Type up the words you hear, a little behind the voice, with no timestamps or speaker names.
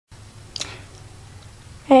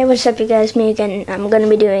Hey, what's up you guys, me again. I'm going to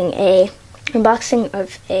be doing a unboxing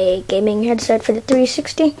of a gaming headset for the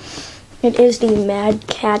 360. It is the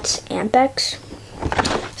Catz AMPX.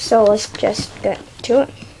 So let's just get to it.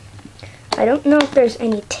 I don't know if there's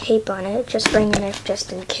any tape on it, just bringing it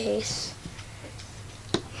just in case.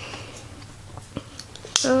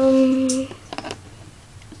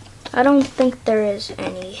 I don't think there is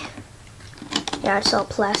any. Yeah, it's all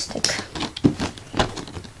plastic.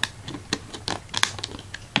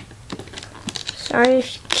 Sorry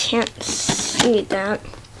if you can't see that.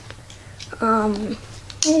 Yeah,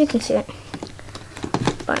 you can see it.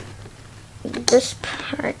 But this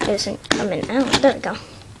part isn't coming out. There we go.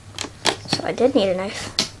 So I did need a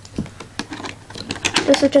knife.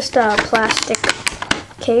 This is just a plastic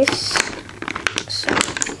case. So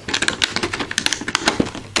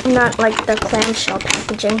not like the clamshell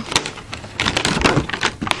packaging.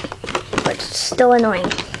 But it's still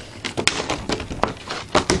annoying.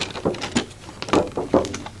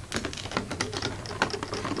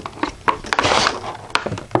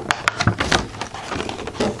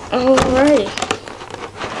 Alrighty.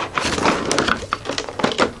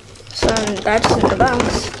 So that's in the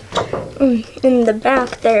box. In the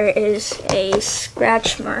back there is a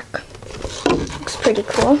scratch mark. Looks pretty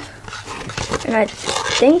cool. And I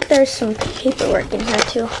think there's some paperwork in here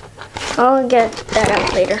too. I'll get that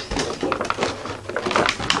out later.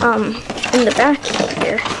 In the back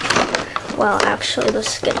here, well actually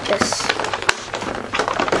let's get this.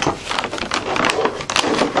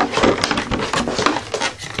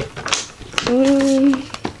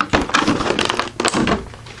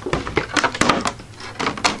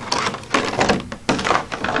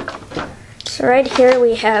 So right here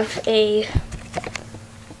we have a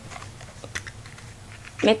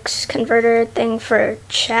mix converter thing for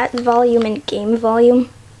chat volume and game volume.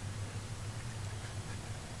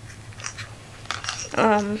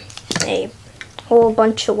 A whole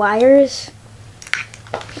bunch of wires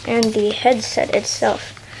and the headset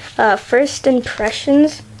itself. First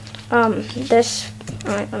impressions.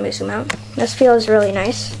 Let me zoom out. This feels really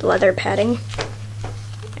nice, leather padding,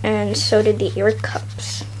 and so did the ear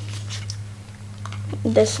cups.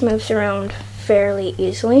 This moves around fairly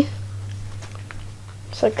easily,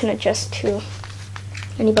 so it can adjust to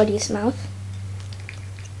anybody's mouth.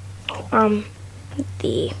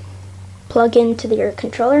 The plug into the ear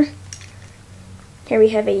controller. Here we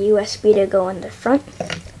have a USB to go in the front.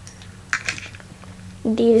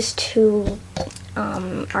 These two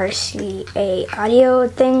RCA audio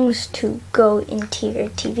things to go into your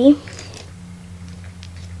TV.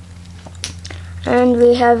 And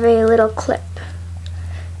we have a little clip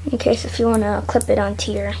in case if you want to clip it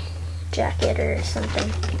onto your jacket or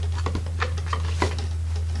something.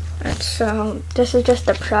 So this is just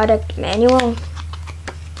the product manual.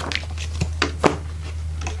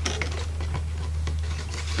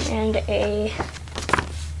 And a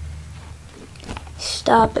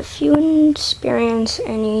stop if you experience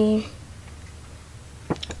any.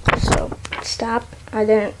 So stop. I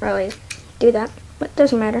didn't really do that, but it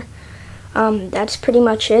doesn't matter. That's pretty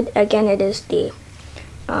much it. Again, it is the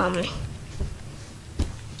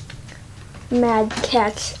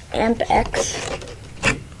Catz AMPX.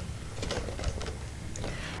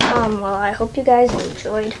 Well, I hope you guys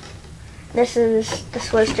enjoyed. This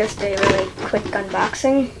was just a really quick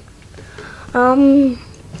unboxing.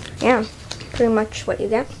 Yeah, pretty much what you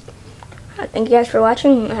get. Thank you guys for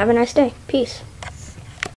watching. Have a nice day. Peace.